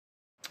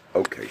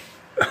Okay,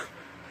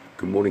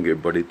 good morning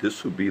everybody.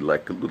 This will be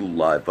like a little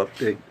live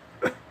update.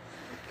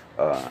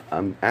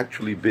 I'm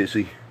actually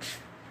busy.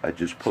 I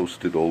just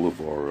posted all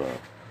of our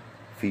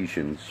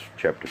Ephesians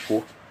chapter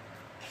 4.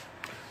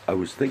 I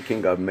was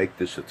thinking I'd make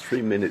this a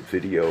 3-minute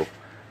video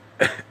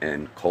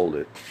and call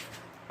it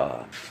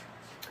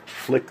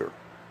Flickr,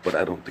 but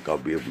I don't think I'll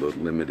be able to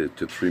limit it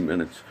to 3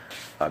 minutes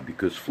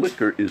because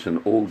Flickr is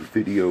an old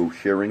video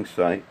sharing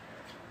site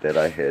that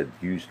I had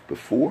used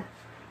before.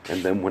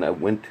 And then when I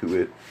went to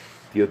it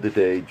the other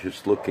day,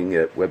 just looking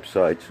at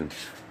websites, and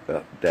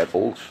that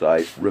old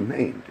site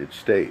remained, it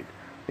stayed.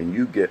 And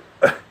you get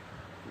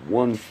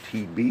 1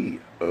 TB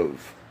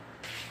of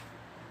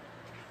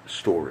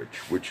storage,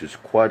 which is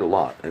quite a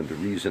lot. And the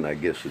reason I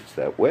guess it's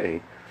that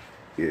way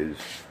is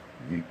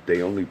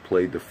they only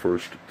play the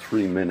first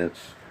 3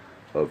 minutes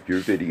of your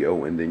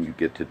video and then you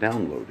get to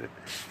download it.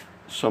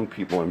 Some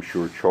people, I'm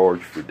sure,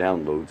 charge for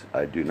downloads.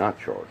 I do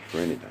not charge for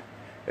anything.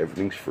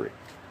 Everything's free.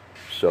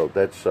 So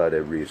that side I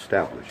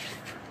reestablished.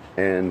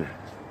 And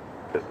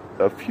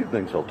a few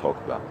things I'll talk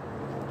about.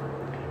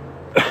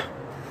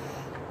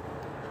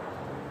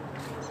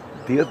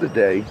 The other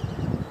day,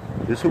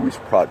 there's always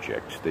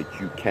projects that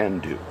you can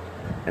do.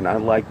 And I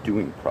like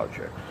doing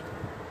projects.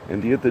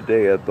 And the other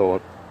day I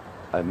thought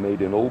I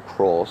made an old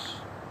cross.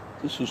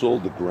 This is all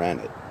the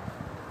granite.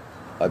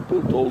 I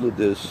built all of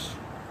this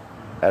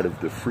out of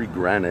the free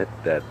granite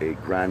that a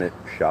granite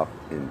shop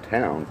in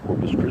town,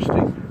 Corpus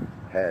Christi,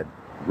 had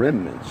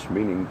remnants,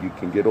 meaning you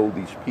can get all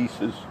these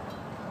pieces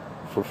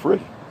for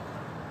free.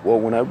 Well,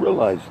 when I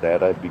realized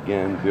that, I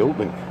began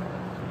building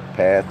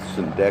paths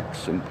and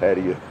decks and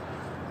patio.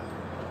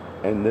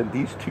 And then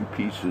these 2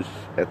 pieces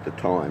at the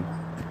time,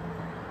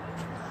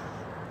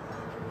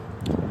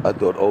 I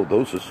thought, oh,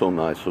 those are so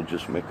nice, I'll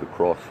just make a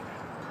cross.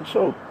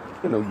 So,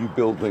 you know, you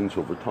build things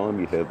over time,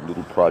 you have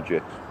little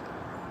projects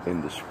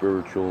in the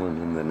spiritual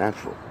and in the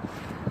natural.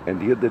 And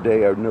the other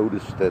day I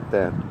noticed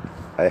that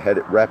I had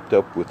it wrapped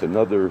up with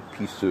another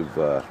piece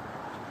of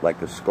like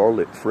a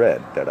scarlet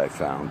thread that I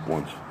found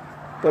once,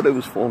 but it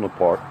was falling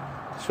apart.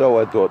 So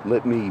I thought,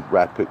 let me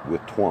wrap it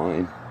with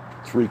twine.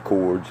 3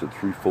 cords, a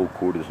 3-fold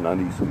cord is not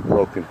easily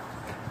broken.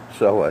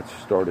 So I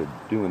started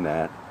doing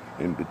that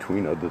in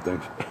between other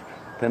things.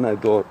 Then I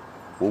thought,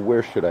 well,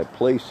 where should I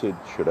place it?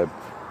 Should I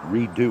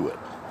redo it?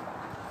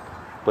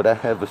 But I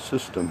have a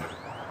system,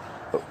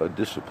 a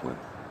discipline.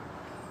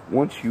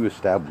 Once you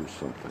establish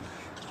something,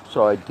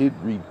 so I did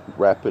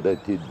rewrap it, I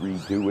did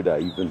redo it, I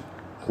even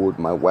poured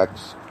my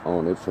wax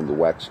on it from the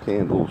wax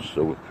candles,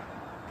 so,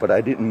 but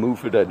I didn't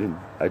move it,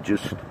 I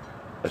just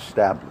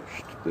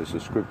established. There's a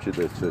scripture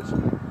that says,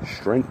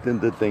 strengthen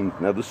the things,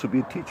 now this will be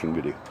a teaching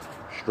video,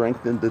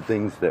 strengthen the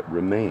things that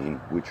remain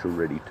which are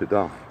ready to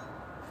die.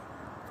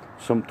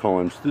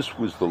 Sometimes, this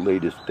was the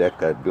latest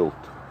deck I built,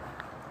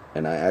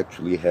 and I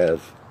actually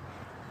have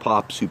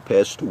Pops who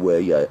passed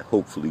away,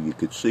 hopefully you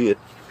could see it.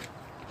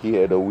 He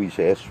had always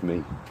asked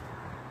me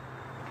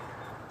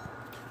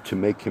to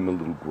make him a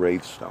little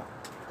gravestone.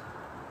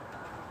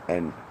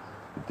 And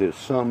there's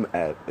some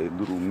at a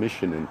little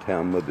mission in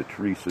town, Mother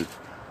Teresa's.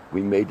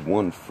 We made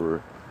one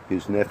for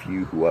his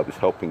nephew who I was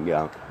helping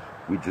out.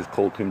 We just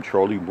called him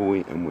Charlie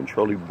Boy, and when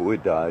Charlie Boy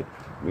died,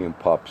 me and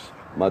Pops,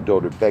 my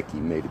daughter Becky,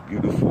 made a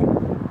beautiful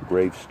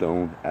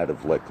gravestone out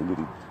of like a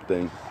little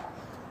thing.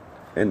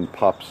 And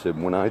Pops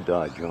said, when I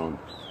die, John,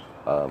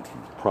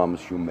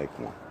 promise you'll make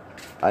one.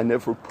 I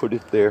never put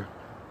it there,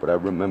 but I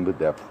remembered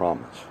that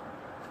promise.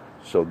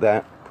 So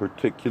that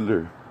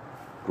particular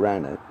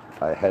granite,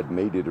 I had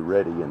made it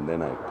already, and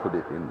then I put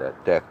it in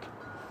that deck.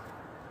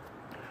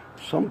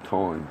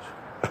 Sometimes,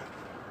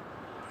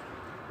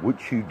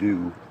 what you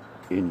do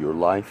in your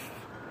life,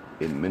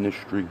 in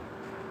ministry,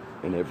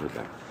 in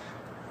everything,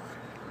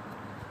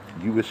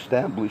 you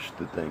establish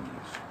the things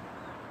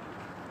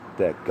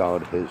that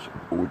God has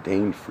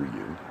ordained for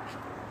you.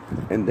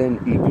 And then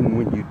even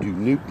when you do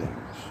new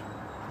things,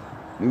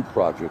 new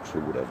projects or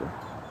whatever,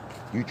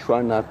 you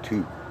try not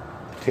to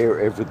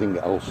tear everything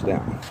else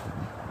down.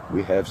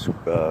 We have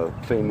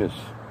famous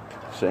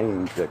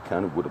sayings that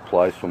kind of would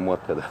apply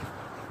somewhat to that.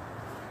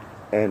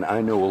 And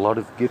I know a lot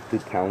of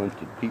gifted,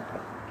 talented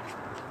people.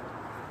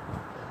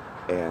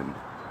 And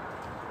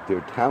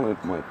their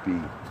talent might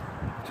be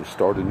to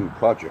start a new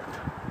project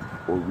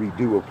or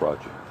redo a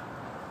project.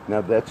 Now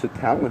that's a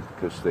talent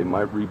because they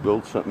might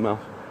rebuild something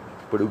else,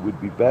 but it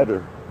would be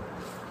better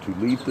to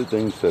leave the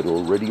things that are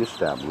already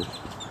established,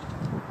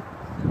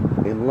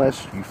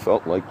 unless you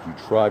felt like you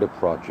tried a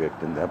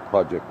project and that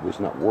project was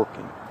not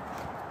working.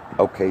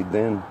 Okay,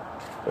 then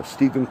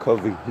Stephen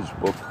Covey, his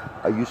book,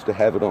 I used to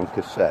have it on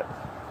cassette.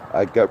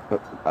 I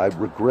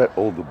regret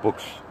all the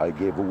books I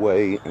gave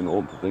away and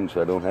all the things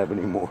I don't have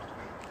anymore.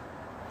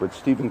 But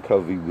Stephen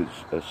Covey was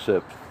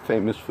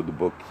famous for the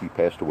book, he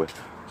passed away,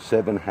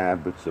 7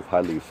 Habits of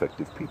Highly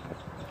Effective People.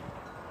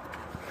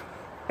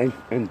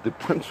 And the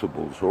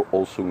principles are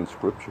also in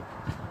Scripture.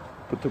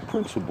 But the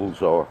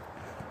principles are,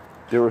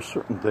 there are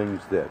certain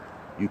things that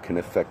you can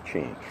affect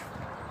change.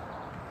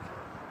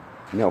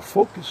 Now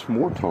focus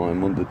more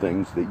time on the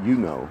things that you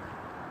know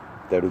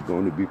that are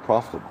going to be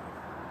profitable.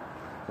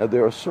 Now,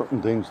 there are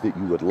certain things that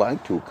you would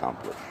like to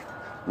accomplish.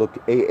 Look,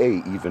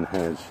 AA even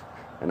has,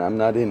 and I'm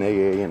not in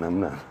AA, and I'm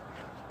not,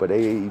 but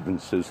AA even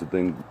says the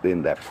thing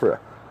in that prayer,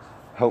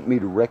 help me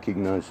to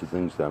recognize the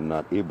things that I'm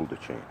not able to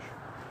change.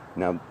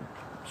 Now,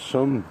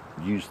 some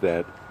use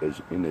that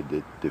as in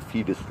a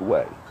defeatist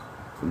way,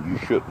 and you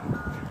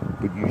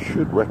shouldn't. But you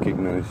should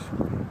recognize,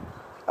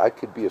 I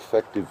could be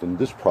effective in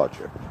this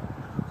project,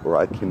 or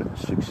I can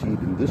succeed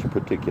in this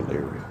particular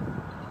area.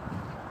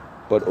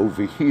 But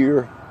over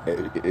here,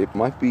 it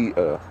might be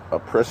a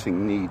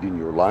pressing need in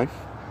your life,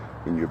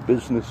 in your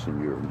business, in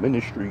your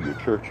ministry, your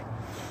church.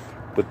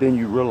 But then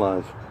you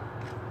realize,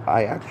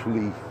 I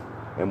actually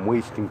am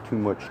wasting too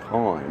much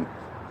time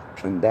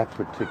in that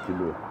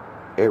particular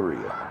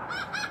area.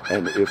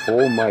 And if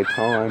all my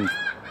time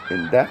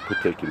in that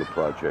particular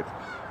project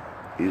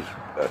is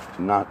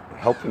not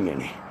helping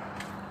any,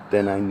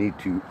 then I need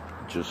to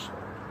just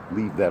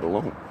leave that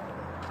alone.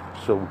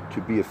 So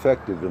to be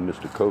effective, and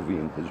Mr. Covey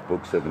in his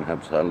book, 7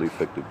 Habits of Highly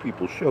Effective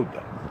People, showed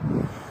that.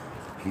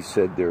 He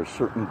said there are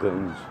certain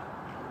things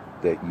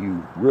that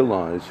you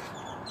realize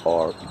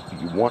are,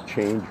 you want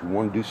change, you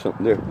want to do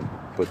something there,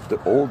 but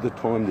all the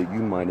time that you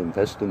might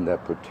invest in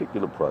that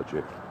particular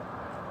project,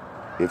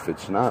 if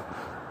it's not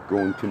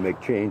going to make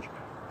change,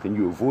 then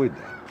you avoid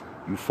that.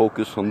 You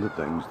focus on the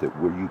things that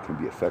where you can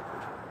be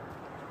effective.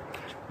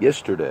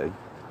 Yesterday,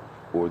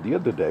 or the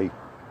other day,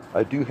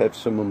 I do have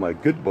some of my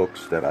good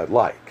books that I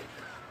like.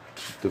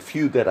 The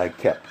few that I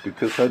kept,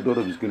 because I thought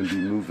I was going to be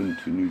moving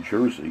to New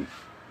Jersey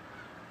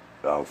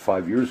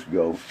 5 years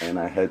ago, and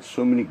I had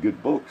so many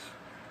good books.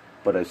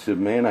 But I said,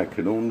 man, I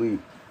could only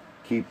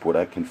keep what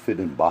I can fit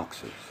in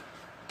boxes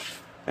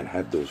and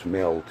have those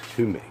mailed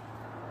to me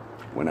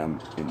when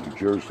I'm in New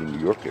Jersey, New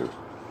York area.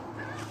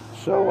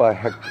 So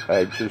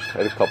I just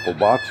had a couple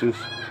boxes,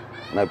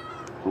 and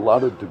a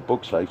lot of the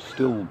books I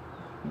still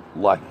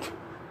liked,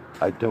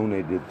 I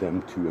donated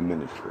them to a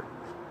ministry.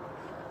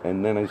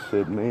 And then I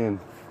said, man,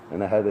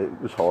 and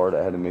it was hard,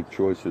 I had to make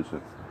choices.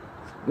 And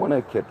one I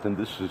kept, and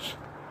this is,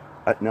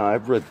 now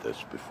I've read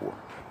this before,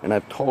 and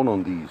I've taught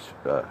on these,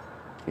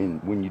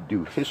 when you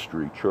do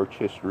history, church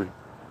history,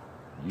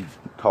 you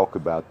talk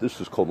about,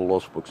 this is called the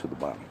Lost Books of the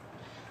Bible.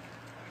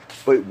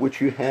 But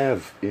what you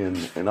have in,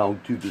 and I'll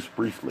do this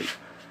briefly,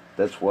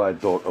 that's why I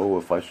thought,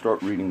 if I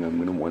start reading, I'm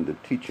going to wind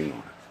up teaching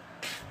on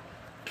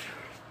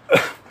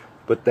it.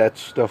 But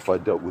that's stuff I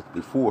dealt with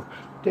before,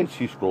 Dead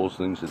Sea Scrolls,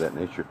 things of that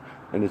nature.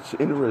 And it's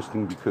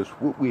interesting because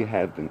what we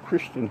have in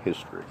Christian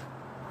history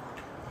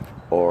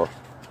are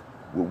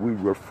what we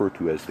refer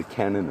to as the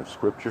canon of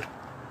Scripture,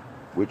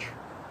 which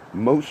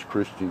most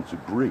Christians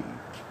agree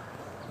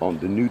on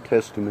the New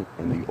Testament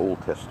and the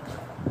Old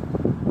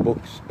Testament.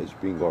 Books as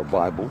being our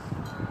Bible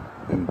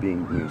and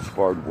being the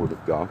inspired Word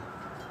of God.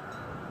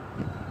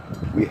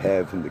 We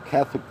have in the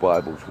Catholic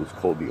Bibles what's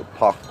called the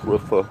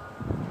Apocrypha,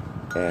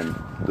 and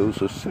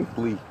those are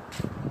simply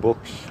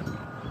books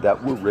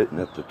that were written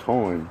at the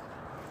time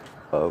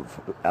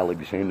of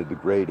Alexander the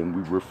Great, and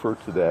we refer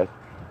to that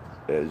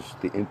as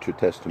the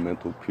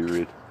intertestamental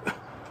period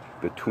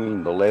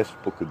between the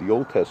last book of the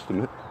Old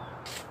Testament,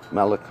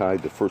 Malachi,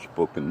 the first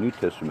book in the New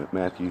Testament,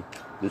 Matthew.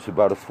 There's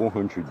about a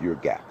 400-year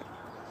gap.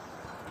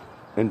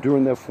 And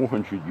during that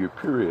 400-year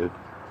period,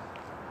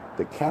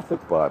 the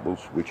Catholic Bibles,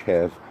 which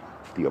have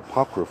the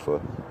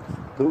Apocrypha,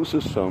 those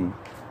are some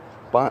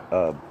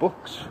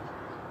books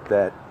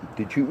that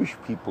the Jewish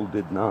people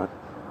did not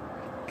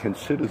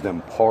consider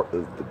them part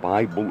of the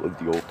Bible of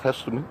the Old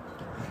Testament.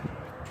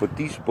 But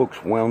these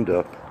books wound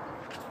up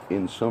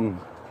in some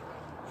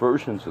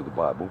versions of the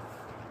Bible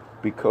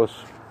because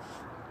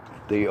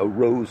they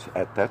arose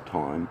at that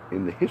time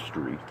in the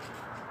history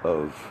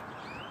of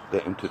the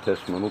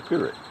intertestamental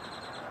period.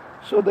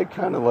 So they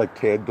kind of like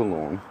tagged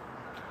along,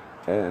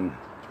 and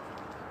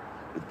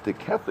the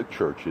Catholic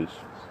churches,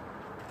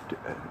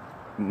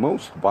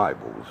 most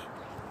Bibles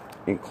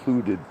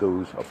included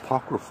those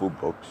apocryphal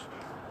books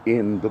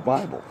in the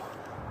Bible.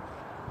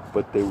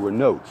 But there were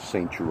notes.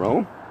 St.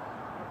 Jerome,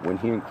 when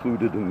he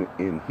included them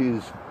in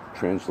his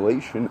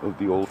translation of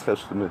the Old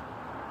Testament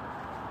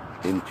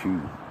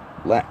into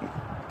Latin,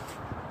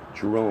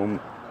 Jerome,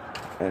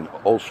 and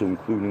also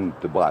including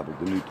the Bible,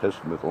 the New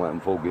Testament, the Latin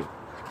Vulgate,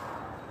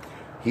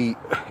 he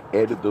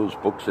added those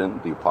books in,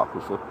 the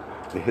Apocrypha,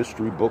 the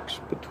history books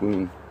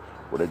between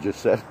what I just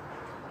said.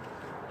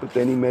 But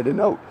then he made a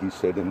note. He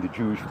said, and the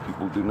Jewish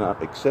people do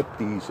not accept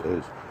these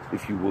as,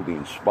 if you will, the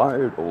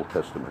inspired Old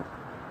Testament,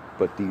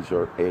 but these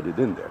are added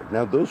in there.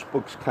 Now, those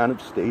books kind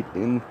of stayed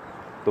in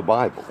the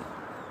Bible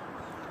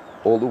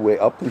all the way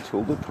up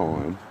until the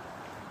time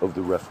of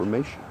the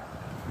Reformation.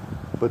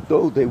 But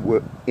though they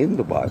were in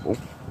the Bible,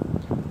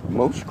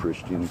 most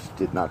Christians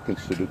did not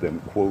consider them,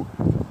 quote,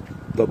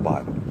 the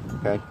Bible.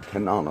 Okay?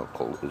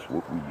 Canonical is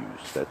what we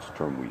use. That's the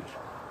term we use.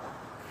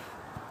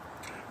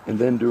 And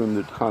then during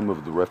the time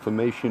of the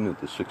Reformation of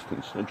the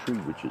 16th century,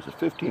 which is the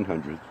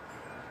 1500s,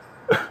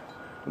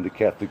 and the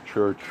Catholic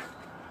Church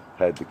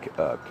had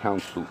the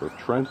Council of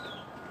Trent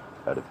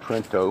out of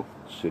Trento,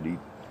 city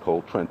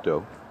called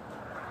Trento,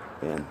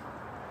 and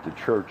the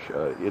church,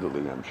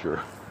 Italy, I'm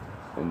sure,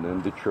 And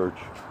then the church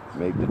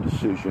made the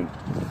decision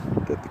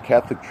that the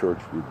Catholic Church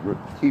would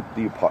keep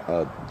the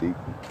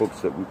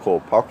books that we call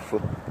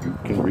Apocrypha. You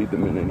can read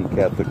them in any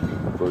Catholic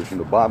version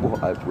of the Bible.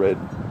 I've read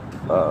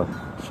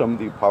some of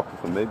the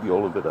Apocrypha, maybe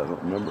all of it, I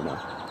don't remember now.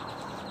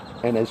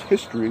 And as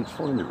history, it's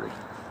fun to read.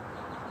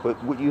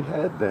 But what you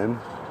had then,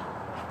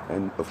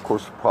 and of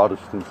course the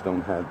Protestants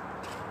don't have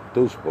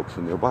those books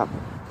in their Bible.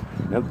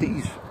 Now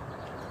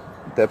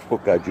that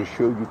book I just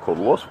showed you called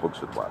Lost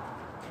Books of the Bible,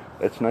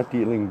 that's not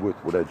dealing with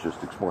what I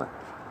just explained.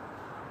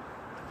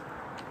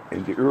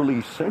 In the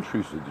early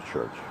centuries of the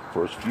church,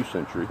 first few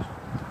centuries,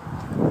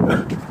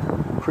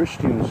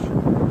 Christians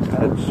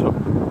had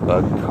some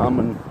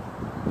common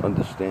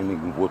understanding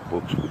of what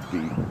books would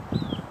be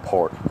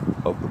part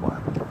of the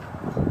Bible.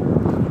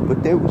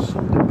 But there were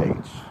some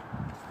debates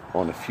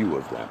on a few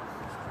of them.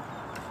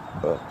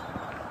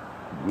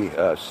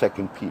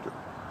 2 Peter.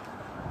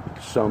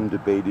 Some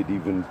debated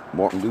even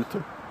Martin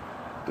Luther,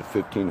 the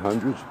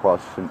 1500s,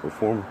 Protestant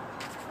reformer.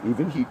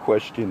 Even he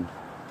questioned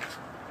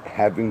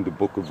having the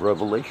book of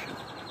Revelation.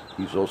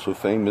 He's also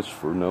famous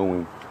for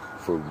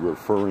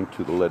referring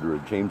to the letter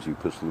of James, the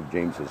epistle of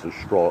James, as a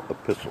straw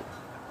epistle.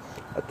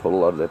 I told a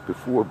lot of that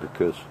before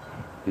because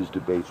his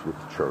debates with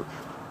the church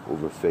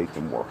over faith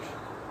and works.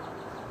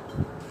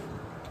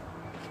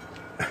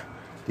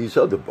 These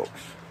other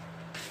books,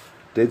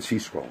 Dead Sea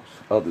Scrolls,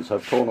 others,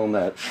 I've told on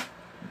that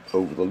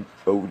over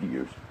the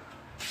years.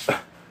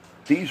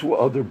 These were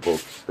other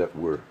books that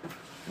were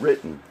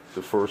written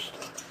the first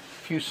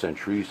few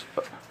centuries,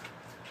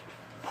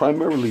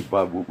 primarily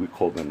by what we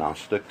call the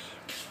Gnostics,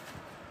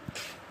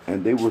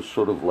 and they were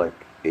sort of like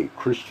a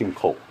Christian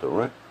cult, all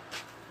right?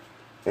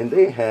 And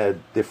they had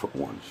different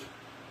ones.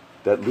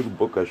 That little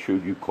book I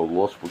showed you called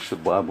Lost Books of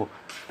the Bible,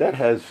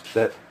 that's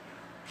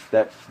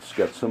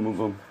got some of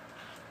them.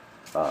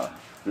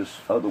 This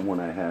other one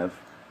I have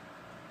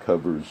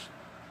covers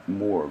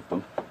more of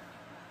them.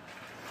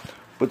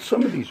 But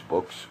some of these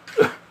books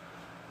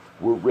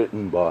were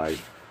written by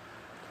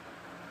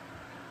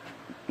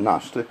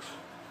Gnostics,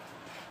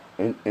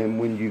 and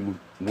when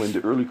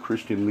the early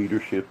Christian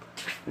leadership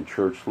and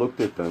church looked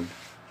at them,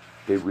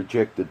 they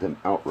rejected them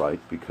outright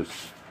because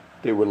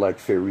they were like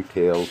fairy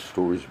tales,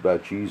 stories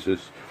about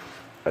Jesus.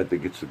 I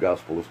think it's the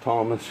Gospel of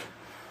Thomas,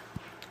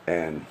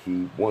 and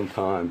one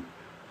time,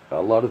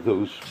 a lot of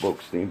those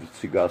books,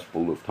 the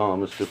Gospel of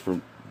Thomas,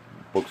 different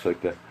books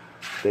like that,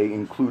 they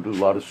included a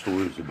lot of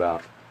stories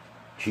about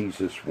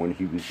Jesus when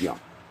he was young.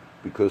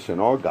 Because in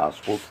our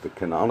Gospels, the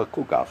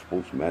canonical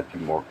Gospels, Matthew,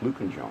 Mark, Luke,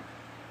 and John,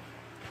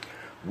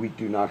 we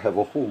do not have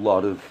a whole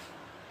lot of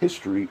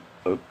history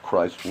of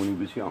Christ when he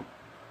was young.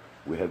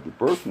 We have the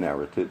birth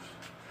narratives.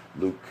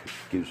 Luke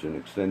gives an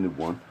extended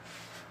one.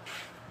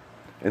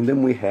 And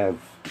then we have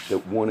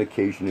that one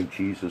occasion of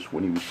Jesus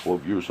when he was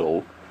 12 years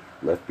old,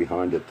 left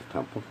behind at the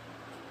temple.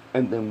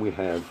 And then we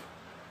have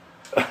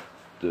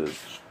the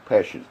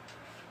Passion,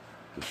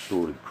 the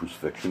story of the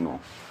crucifixion.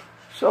 All.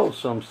 So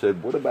some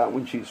said, what about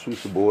when Jesus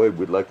was a boy?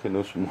 We'd like to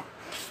know some more.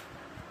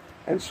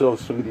 And so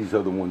some of these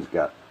other ones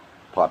got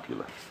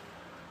popular,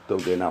 though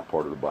they're not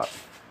part of the Bible.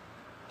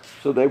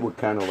 So they were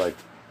kind of like,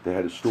 they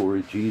had a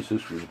story.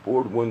 Jesus was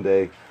bored one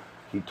day.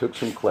 He took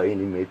some clay and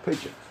he made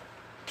pigeons.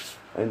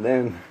 And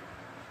then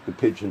the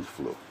pigeons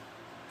flew.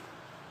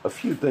 A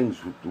few things,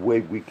 the way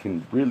we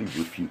can really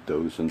refute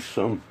those, and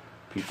some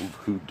people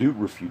who do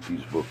refute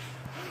these books,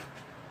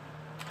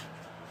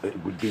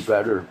 it would be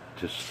better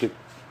to stick.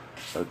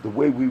 The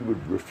way we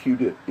would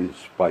refute it is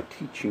by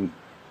teaching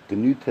the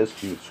New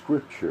Testament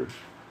scripture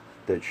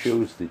that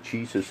shows that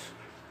Jesus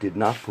did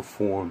not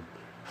perform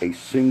a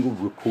single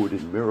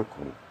recorded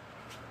miracle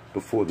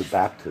before the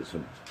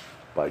baptism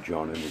by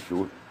John in the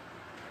Jordan.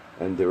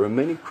 And there are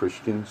many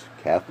Christians,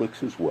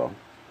 Catholics as well,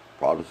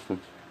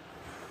 Protestants,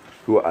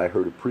 who I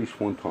heard a priest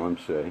one time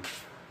say,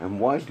 and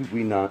why do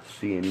we not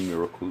see any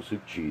miracles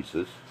of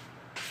Jesus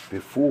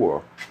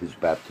before his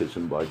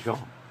baptism by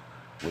John,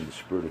 when the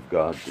Spirit of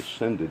God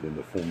descended in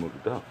the form of a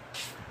dove?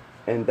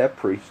 And that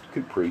priest,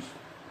 good priest,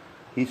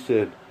 he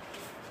said,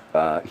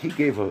 he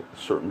gave a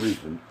certain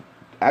reason.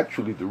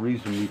 Actually, the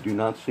reason we do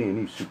not see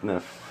any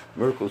supernatural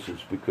miracles is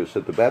because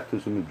at the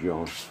baptism of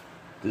John,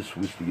 this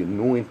was the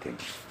anointing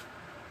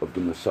of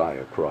the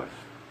Messiah, Christ.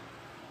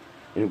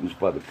 And it was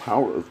by the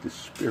power of the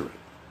Spirit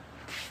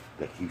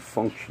that he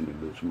functioned in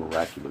those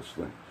miraculous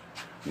things.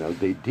 Now,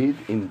 they did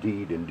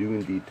indeed and do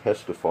indeed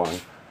testify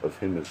of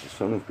him as the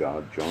Son of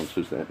God. John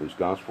says that in his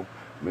Gospel.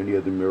 Many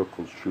other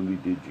miracles truly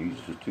did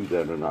Jesus do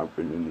that are not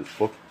written in this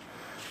book.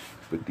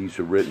 But these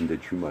are written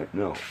that you might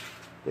know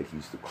that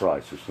he's the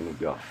Christ, the Son of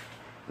God,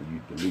 and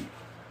you believe.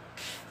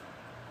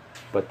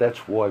 But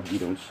that's why we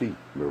don't see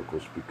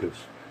miracles, because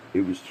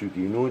it was through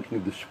the anointing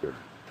of the Spirit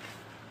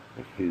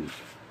and his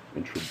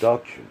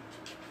introduction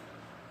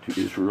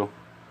to Israel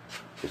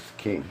as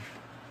king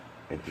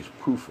and his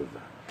proof of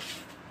that.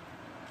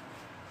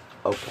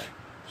 Okay,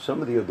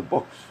 some of the other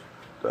books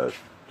that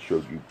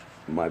showed you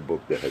my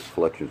book that has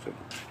collections in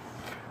them.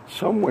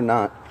 Some were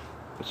not,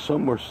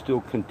 some were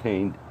still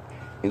contained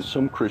in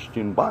some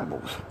Christian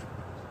Bibles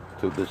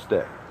to this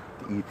day.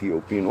 The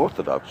Ethiopian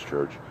Orthodox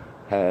Church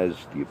has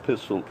the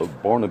Epistle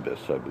of Barnabas,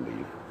 I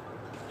believe,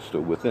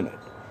 still within it.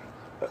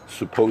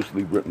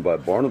 Supposedly written by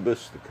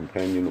Barnabas, the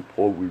companion of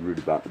Paul we read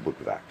about in the book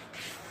of Acts.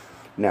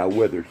 Now,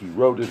 whether he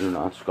wrote it or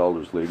not,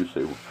 scholars later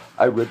say, well,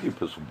 I read the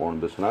Epistle of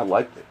Barnabas and I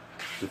liked it.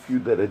 The few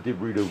that I did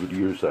read over the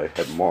years, I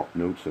had marked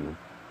notes in them.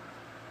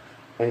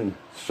 And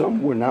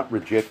some were not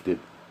rejected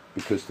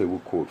because they were,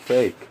 quote,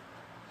 fake.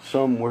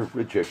 Some were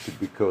rejected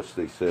because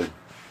they said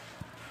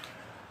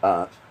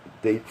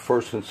they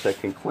first and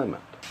second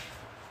Clement,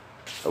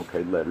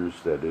 okay, letters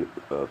that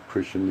a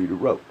Christian leader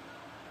wrote.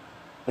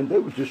 And they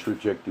were just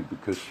rejected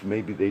because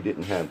maybe they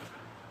didn't have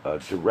a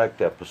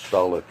direct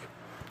apostolic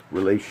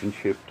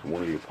relationship to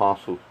one of the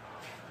apostles,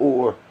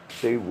 or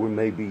they were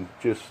maybe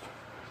just,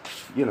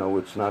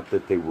 it's not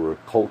that they were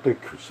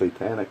occultic or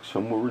satanic.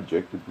 Some were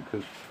rejected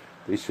because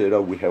they said,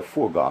 oh, we have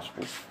 4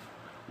 gospels,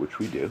 which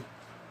we do.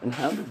 And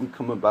how did we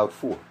come about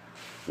 4?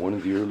 One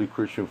of the early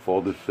Christian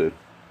fathers said,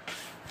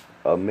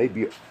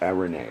 maybe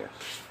Irenaeus.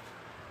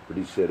 But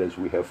he said, as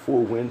we have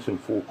 4 winds and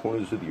 4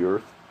 corners of the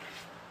earth,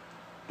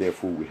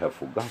 therefore we have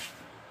 4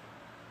 gospels.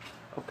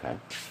 Okay.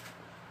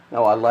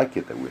 Now, I like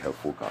it that we have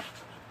 4 gospels.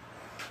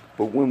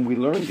 But when we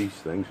learn these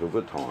things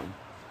over time,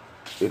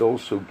 it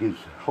also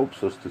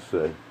helps us to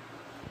say,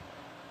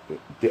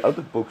 the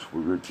other books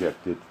were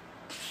rejected.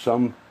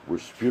 Some were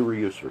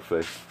spurious or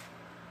fake,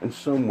 and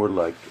some were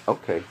like,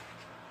 okay,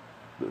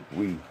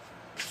 we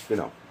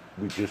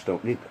just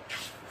don't need them.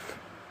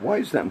 Why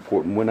is that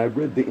important? When I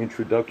read the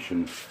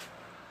introduction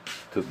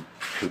to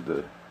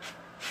the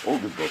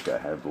older book I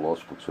have, the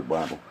Lost Books of the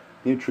Bible,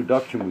 the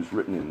introduction was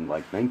written in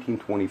like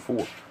 1924,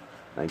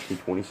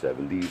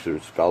 1927. These are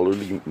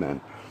scholarly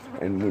men.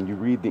 And when you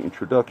read the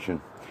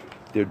introduction,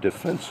 they're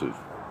defensive.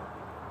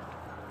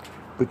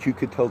 But you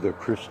could tell they're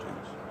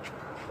Christians.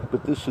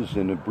 But this is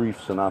in a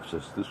brief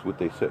synopsis. This is what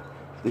they say.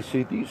 They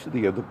say these are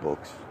the other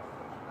books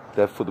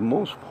that for the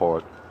most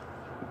part,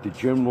 the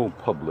general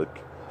public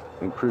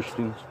and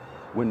Christians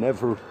were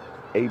never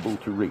able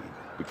to read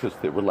because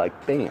they were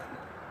like banned.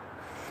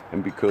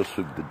 And because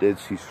of the Dead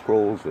Sea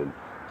Scrolls and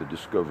the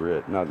discovery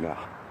at Nag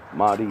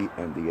Hammadi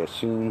and the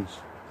Essenes,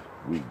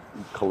 we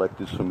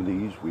collected some of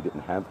these. We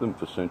didn't have them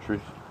for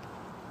centuries.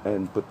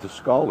 But the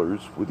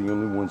scholars were the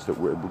only ones that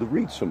were able to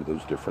read some of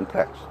those different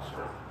texts.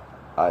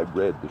 I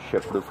read The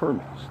Shepherd of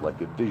Hermes, like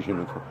a vision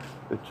of her.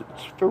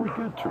 It's very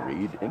good to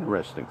read,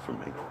 interesting for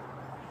me.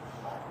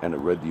 And I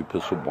read the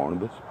Epistle of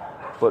Barnabas.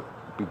 But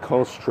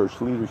because church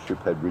leadership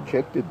had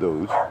rejected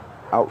those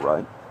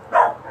outright,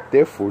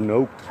 therefore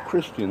no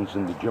Christians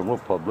in the general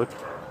public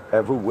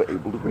ever were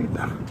able to read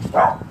them.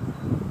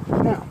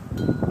 Now,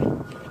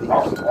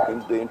 in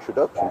the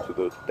introduction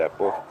to that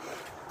book,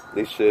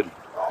 they said,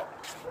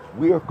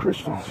 we are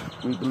Christians.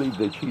 We believe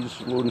that Jesus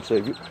is Lord and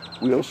Savior.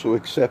 We also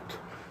accept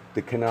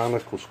the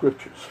canonical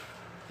scriptures.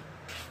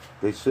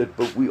 They said,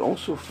 but we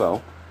also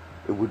felt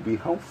it would be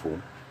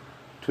helpful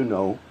to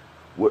know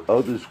what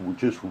others were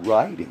just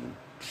writing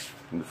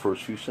in the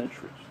first few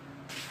centuries.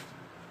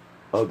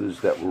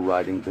 Others that were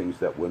writing things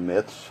that were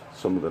myths,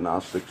 some of the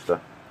Gnostic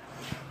stuff,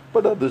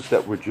 but others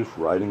that were just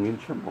writing in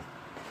general.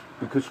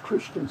 Because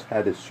Christians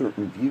had a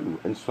certain view,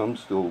 and some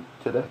still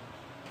today,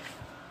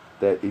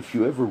 that if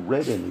you ever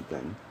read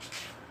anything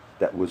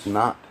that was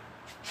not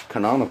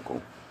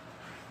canonical,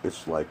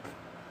 it's like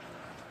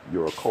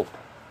you're a cult.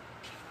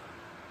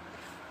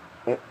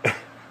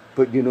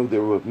 But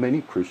there were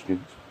many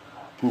Christians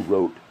who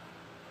wrote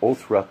all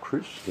throughout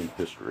Christian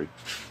history,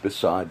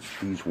 besides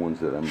these ones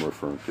that I'm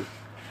referring to.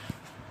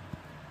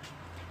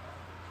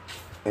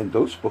 And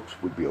those books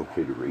would be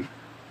okay to read.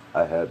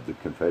 I have the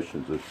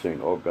Confessions of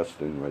St.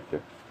 Augustine right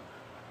there.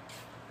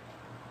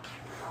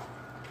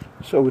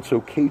 So it's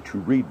okay to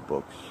read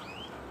books,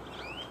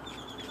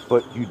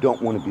 but you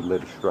don't want to be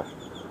led astray.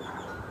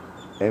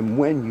 And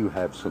when you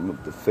have some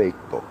of the fake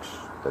books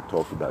that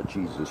talk about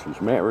Jesus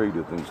was married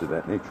or things of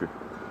that nature,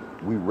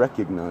 we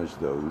recognize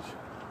those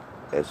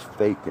as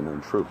fake and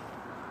untrue.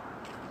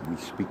 We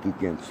speak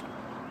against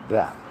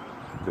that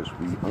because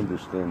we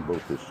understand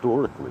both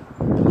historically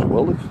as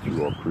well as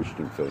through our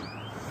Christian faith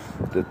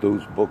that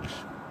those books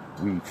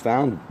we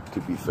found to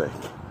be fake,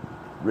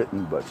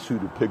 written by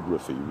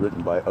pseudepigraphy,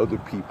 written by other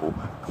people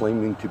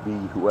claiming to be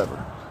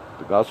whoever.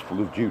 The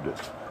Gospel of Judas.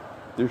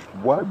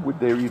 Why would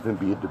there even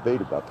be a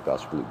debate about the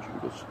Gospel of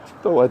Judas?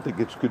 Though I think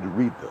it's good to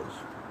read those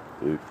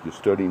if you're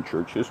studying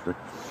church history,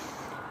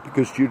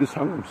 because Judas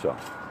hung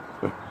himself.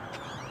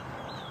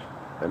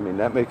 I mean,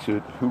 that makes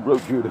it, who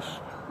wrote Judas?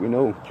 We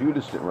know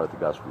Judas didn't write the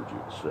Gospel of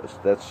Judas.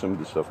 That's some of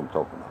the stuff I'm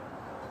talking about.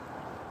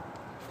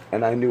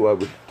 And I knew I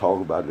would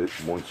talk about it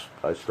once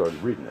I started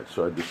reading it.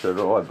 So I decided,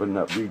 I better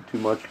not read too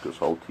much because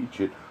I'll teach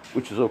it,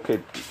 which is okay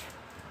to teach.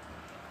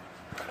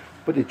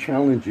 But it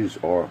challenges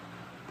our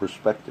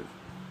perspective.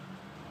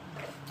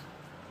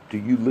 Do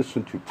you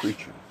listen to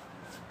preaching?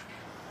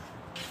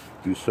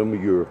 Do some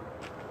of your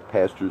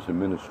pastors and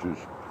ministers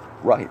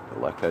write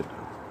like I do?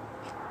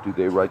 Do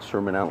they write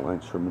sermon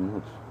outlines, sermon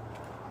notes?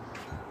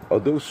 Are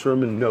those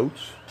sermon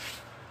notes,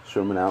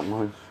 sermon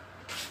outlines,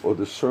 or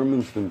the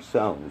sermons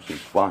themselves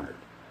inspired?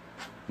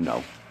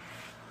 No.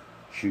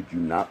 Should you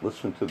not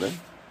listen to them?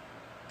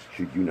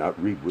 Should you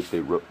not read what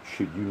they wrote?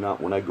 Should you not,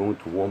 when I go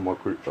into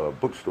Walmart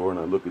bookstore and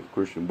I look at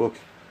Christian books,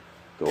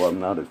 though I'm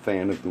not a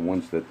fan of the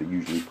ones that they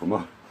usually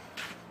promote,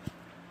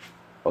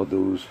 are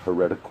those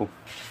heretical?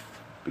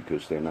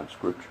 Because they're not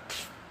scripture.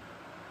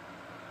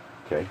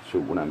 Okay, so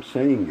what I'm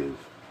saying is,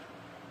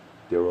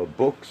 there are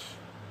books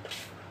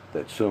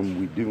that some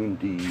we do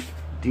indeed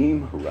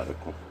deem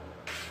heretical,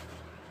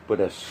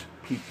 but as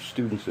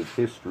students of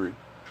history,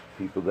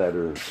 people that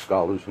are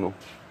scholars and all,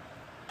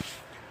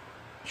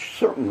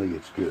 certainly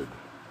it's good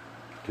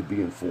to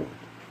be informed.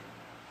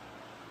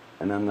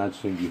 And I'm not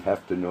saying you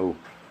have to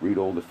read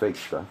all the fake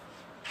stuff,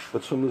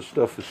 but some of the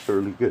stuff is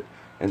fairly good.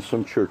 And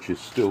some churches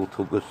still,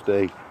 till this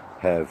day,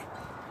 have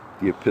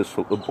the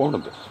Epistle of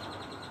Barnabas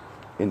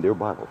in their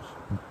Bibles.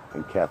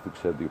 And Catholics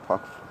have the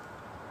Apocrypha.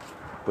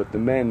 But the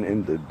men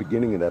in the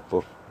beginning of that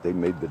book, they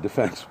made the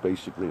defense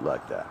basically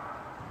like that,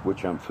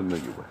 which I'm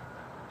familiar with.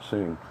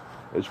 Saying,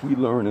 as we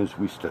learn, as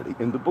we study,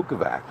 in the book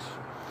of Acts,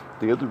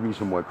 the other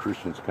reason why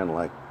Christians kind of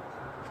like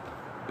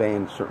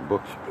ban certain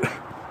books,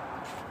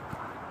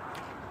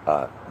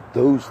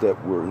 those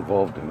that were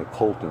involved in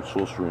occult and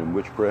sorcery and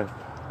witchcraft,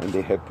 and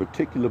they had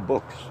particular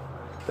books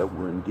that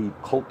were indeed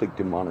cultic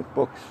demonic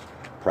books,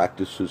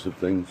 practices of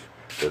things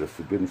that are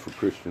forbidden for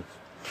Christians.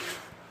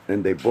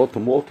 And they brought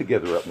them all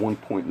together at one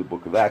point in the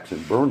book of Acts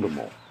and burned them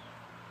all,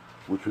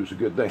 which was a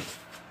good thing.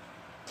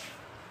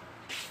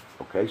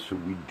 Okay, so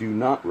we do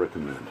not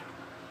recommend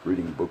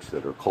reading books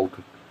that are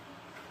cultic,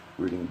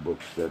 reading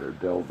books that are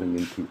delving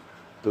into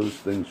those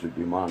things are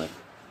demonic.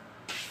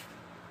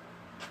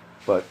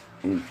 But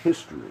in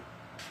history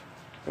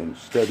and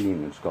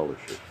studying and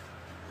scholarship,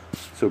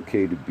 it's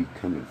okay to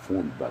become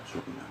informed about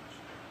certain things.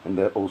 And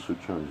that also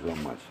turns on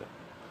myself.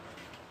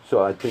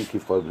 So I think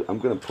if I'm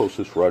going to post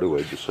this right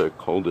away, just so I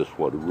call this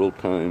a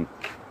real-time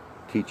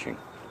teaching.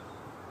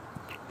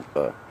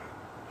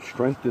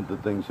 Strengthen the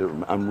things that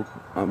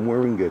I'm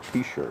wearing a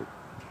t-shirt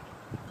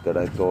that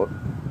I thought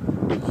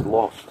was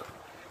lost.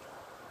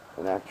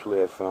 And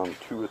actually I found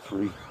 2 or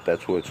 3,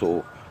 that's why it's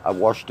all, I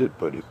washed it,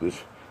 but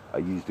I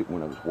used it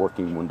when I was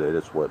working one day,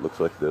 that's why it looks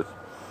like this.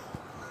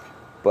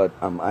 But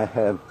I'm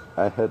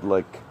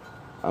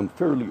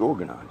fairly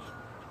organized.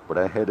 But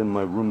I had in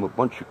my room a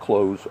bunch of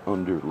clothes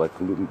under, like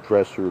a little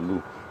dresser,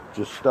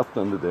 just stuffed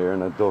under there,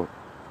 and I thought,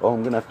 oh,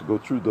 I'm going to have to go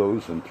through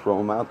those and throw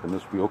them out, and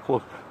this will be all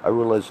clothes. I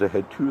realized I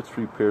had 2 or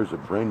 3 pairs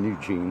of brand new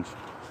jeans,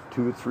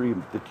 2 or 3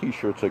 of the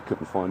t-shirts I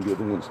couldn't find, the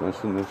other one's nice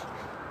than this.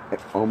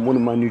 On one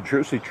of my New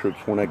Jersey trips,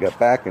 when I got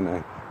back and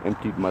I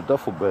emptied my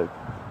duffel bag,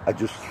 I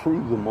just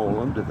threw them all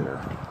under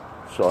there,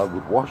 so I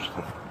would wash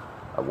them.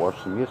 I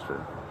washed them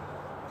yesterday.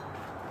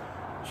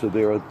 So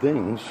there are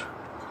things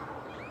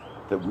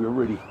that we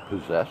already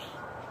possess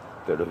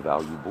that are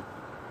valuable.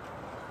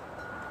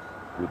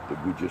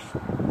 We just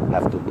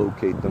have to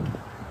locate them.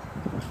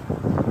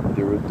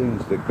 There are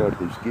things that God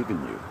has given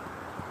you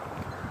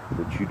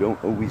that you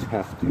don't always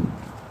have to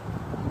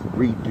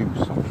redo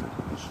something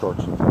and start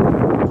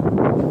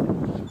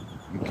something.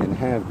 You can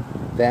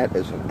have that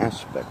as an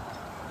aspect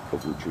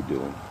of what you're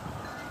doing.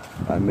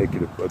 I make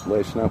it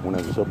last night when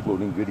I was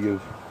uploading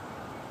videos,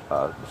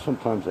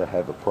 sometimes I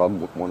have a problem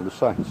with one of the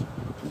sites.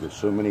 There's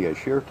so many I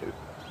share to.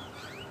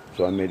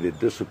 So I made a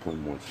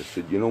discipline once. I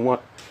said, you know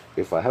what?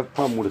 If I have a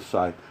problem with a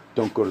site,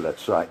 don't go to that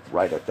site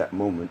right at that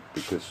moment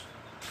because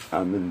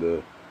I'm in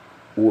the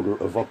order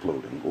of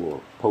uploading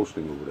or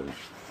posting or whatever.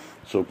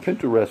 So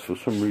Pinterest, for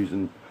some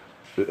reason,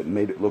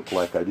 made it look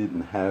like I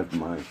didn't have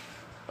my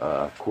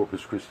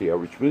Corpus Christi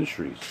Outreach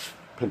Ministries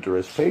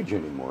Pinterest page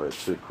anymore.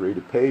 It's a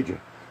creative page.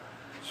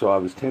 So I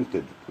was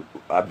tempted.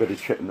 I better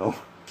check. No,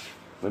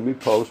 let me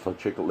post. I'll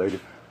check it later.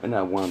 And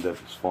I wound up,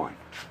 it's fine.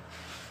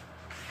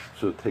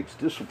 So it takes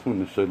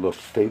discipline to say, look,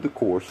 stay the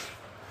course,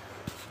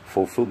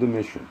 fulfill the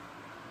mission.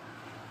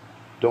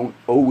 Don't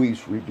always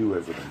redo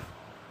everything.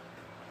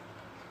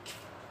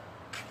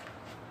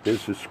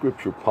 There's a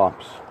scripture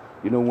pops.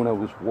 You know, when I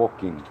was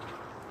walking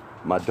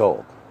my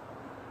dog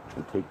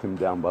and take him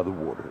down by the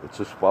water, it's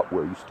a spot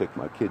where I used to take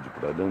my kids,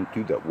 but I don't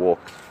do that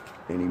walk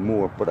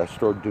anymore. But I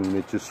started doing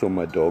it just so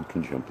my dog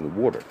can jump in the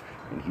water.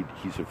 And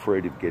he's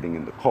afraid of getting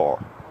in the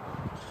car.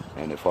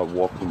 And if I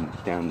walk him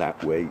down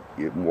that way,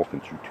 I'm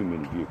walking through too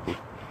many vehicles.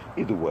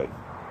 Either way,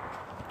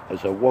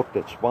 as I walk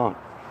that spot,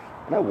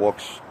 and I walk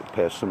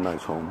past some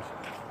nice homes.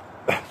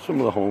 Some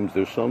of the homes,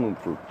 there's some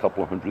of them for a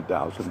couple of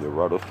 $100,000. They're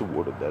right off the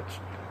water. That's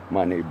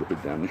my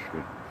neighborhood down the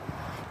street.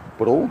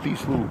 But all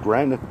these little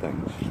granite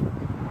things,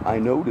 I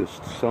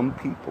noticed some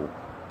people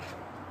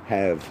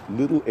have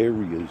little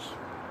areas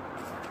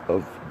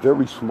of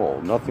very small,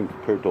 nothing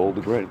compared to all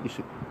the granite. You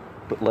see,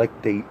 but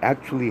like they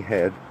actually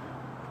had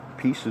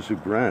pieces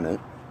of granite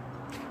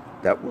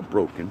that were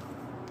broken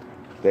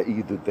that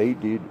either they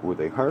did or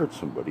they hired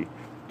somebody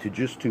to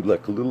just do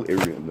like a little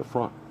area in the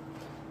front.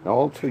 Now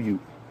I'll tell you,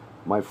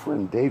 my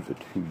friend David,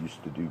 who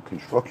used to do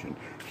construction,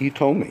 he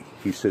told me,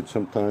 he said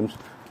sometimes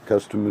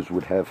customers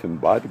would have him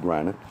buy the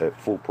granite at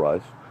full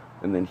price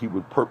and then he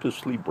would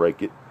purposely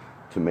break it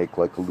to make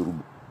like a little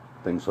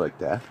things like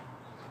that.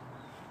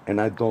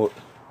 And I thought,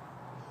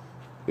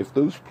 if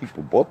those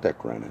people bought that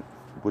granite,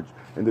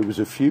 and there was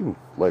a few,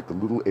 like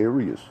little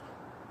areas,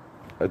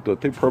 I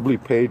thought they probably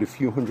paid a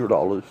few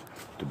 $100s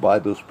to buy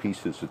those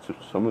pieces.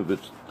 Some of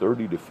it's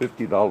 $30 to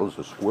 $50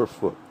 a square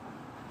foot,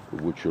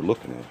 of what you're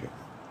looking at here.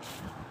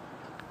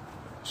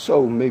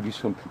 So maybe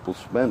some people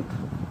spent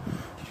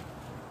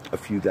a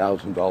few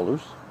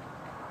 $1,000s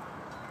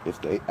if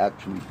they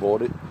actually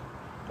bought it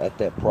at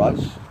that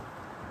price,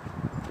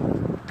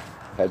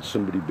 had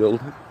somebody build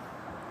it,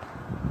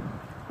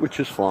 which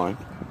is fine.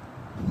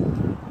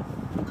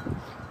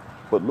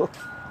 But look,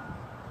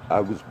 I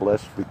was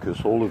blessed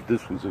because all of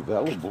this was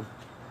available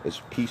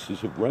as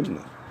pieces of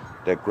remnant.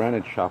 That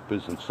granite shop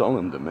isn't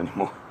selling them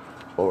anymore,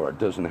 or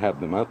doesn't have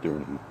them out there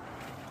anymore.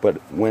 But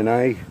when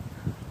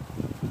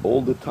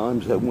all the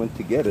times I went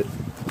to get it,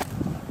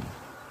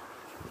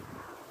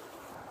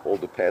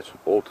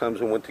 all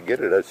times I went to get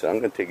it, I said, I'm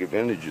going to take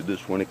advantage of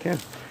this when I can.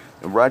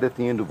 And right at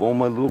the end of all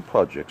my little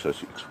projects, I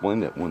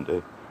explained that one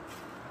day,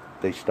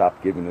 they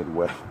stopped giving it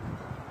away.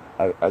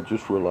 I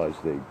just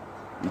realized they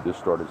either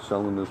started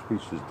selling those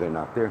pieces, they're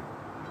not there.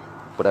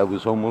 But I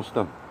was almost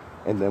done.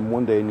 And then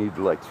one day I needed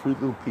like 3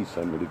 little pieces.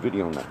 I made a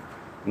video on that.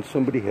 And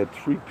somebody had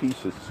 3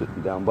 pieces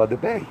sitting down by the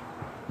bay.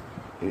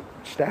 It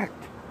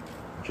stacked,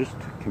 just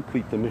to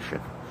complete the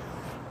mission.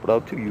 But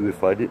I'll tell you,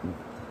 if I didn't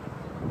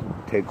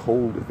take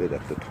hold of it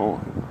at the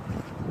time,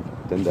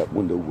 then that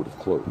window would have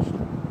closed.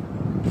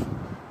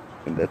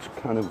 And that's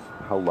kind of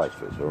how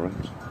life is, all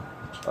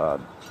right?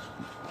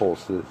 Paul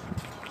says,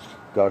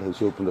 God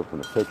has opened up an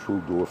effectual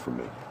door for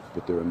me,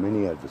 but there are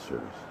many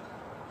adversaries.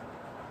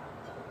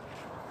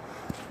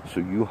 So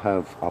you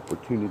have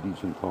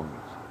opportunities and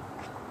times.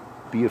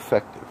 Be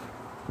effective.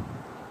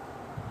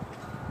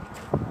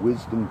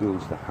 Wisdom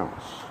builds the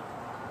house.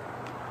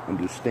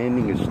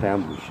 Understanding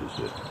establishes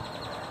it.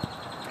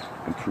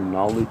 And through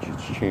knowledge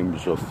its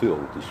chambers are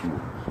filled this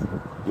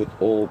morning with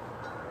all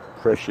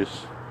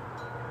precious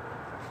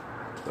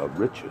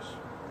riches.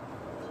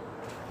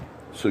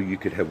 So you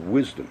could have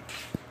wisdom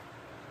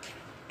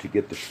to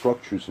get the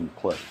structures in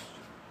place.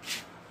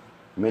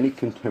 Many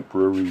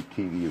contemporary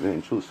TV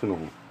evangelists and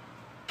all,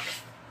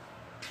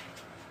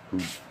 who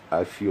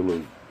I feel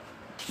are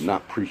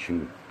not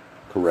preaching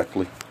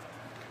correctly,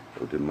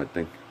 or did my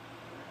thing.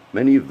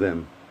 Many of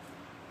them,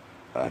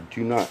 I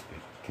do not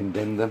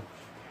condemn them.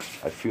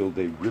 I feel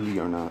they really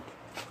are not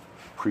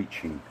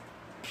preaching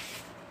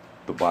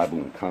the Bible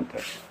in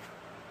context.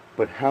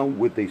 But how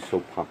were they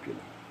so popular?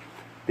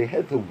 They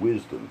had the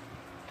wisdom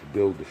to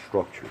build the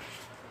structures.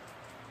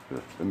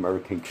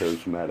 American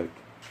Charismatic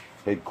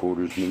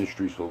Headquarters,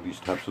 ministries, all these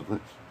types of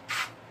things.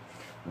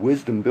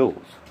 Wisdom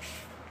builds.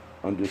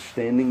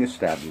 Understanding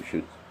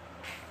establishes.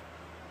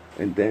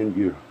 And then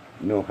you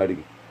know how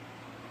to,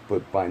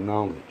 but by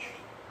knowledge,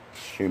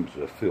 chambers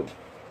are filled.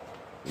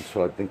 And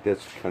so I think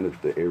that's kind of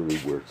the area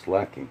where it's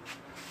lacking.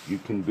 You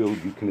can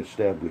build, you can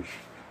establish,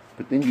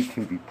 but then you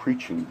can be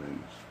preaching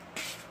things.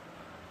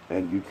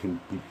 And you can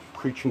be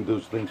preaching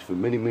those things for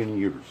many, many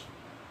years,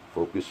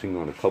 focusing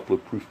on a couple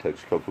of proof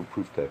texts.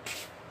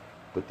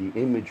 But the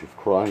image of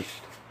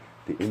Christ,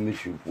 the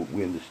image of what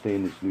we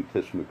understand as New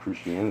Testament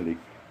Christianity,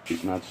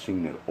 is not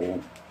seen at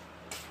all.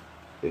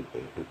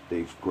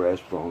 They've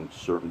grasped on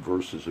certain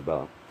verses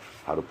about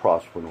how to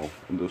prosper and all,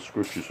 and those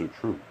scriptures are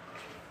true.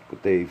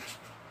 But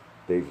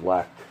they've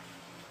lacked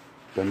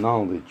the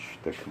knowledge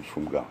that comes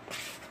from God.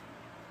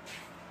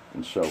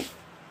 And so,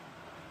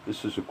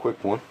 this is a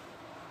quick one.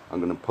 I'm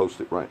going to post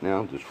it right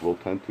now, this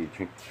real-time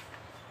teaching.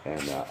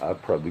 And I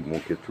probably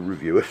won't get to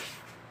review it.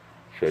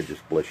 Should I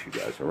just bless you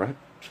guys, all right?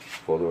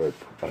 Father,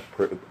 I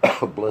pray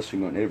a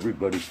blessing on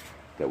everybody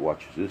that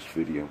watches this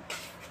video,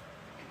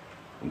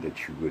 and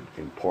that you would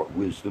impart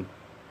wisdom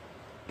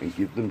and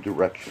give them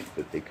direction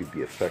that they could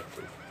be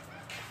effective,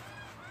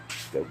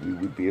 that we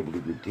would be able to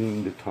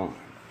redeem the time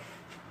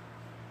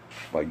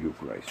by your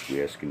grace.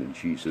 We ask it in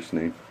Jesus'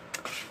 name.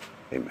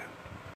 Amen.